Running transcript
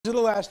These are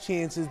the last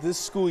chances this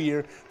school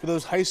year for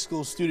those high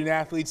school student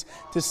athletes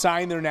to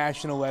sign their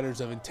national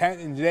letters of intent.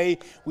 And today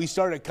we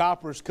start at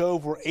Copperas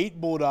Cove, where 8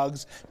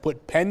 Bulldogs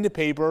put pen to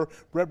paper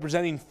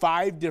representing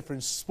 5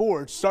 different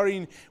sports,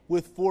 starting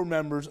with 4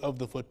 members of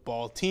the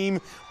football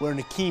team, where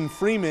Nakeem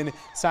Freeman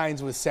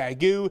signs with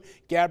Sagu,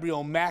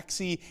 Gabriel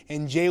Maxey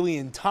and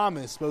Jalen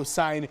Thomas both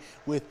sign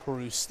with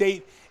Peru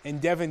State, and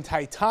Devin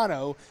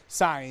Titano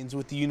signs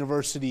with the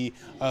University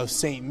of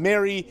St.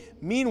 Mary.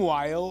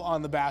 Meanwhile,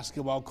 on the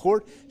basketball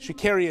court,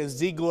 Shakaria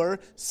Ziegler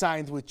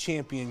signs with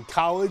Champion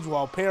College,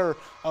 while a pair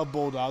of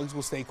Bulldogs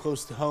will stay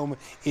close to home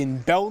in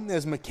Belton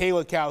as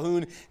Michaela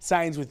Calhoun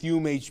signs with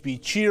UMHB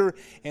Cheer,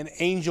 and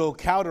Angel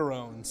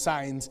Calderon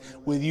signs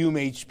with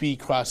UMHB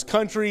Cross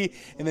Country,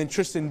 and then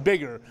Tristan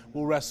Bigger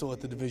will wrestle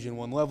at the Division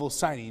I level,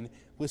 signing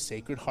with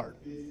Sacred Heart.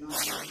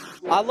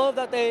 I love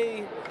that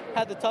they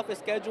had the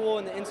toughest schedule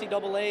in the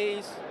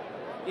NCAAs.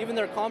 Even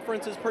their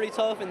conference is pretty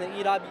tough in the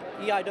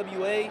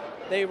EIWA.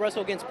 They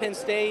wrestle against Penn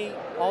State,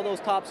 all those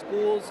top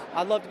schools.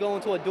 I'd love to go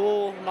into a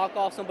duel, knock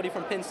off somebody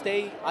from Penn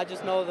State. I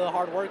just know the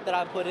hard work that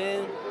I put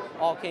in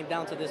all came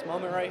down to this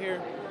moment right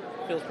here.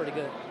 Feels pretty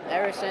good.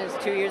 Ever since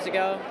 2 years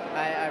ago,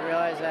 I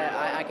realized that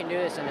I can do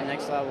this in the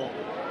next level.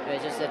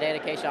 It's just the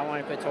dedication I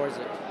wanted to put towards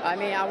it. I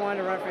mean, I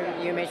wanted to run for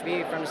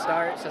UMHB from the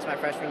start since my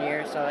freshman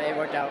year, so it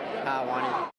worked out how I wanted.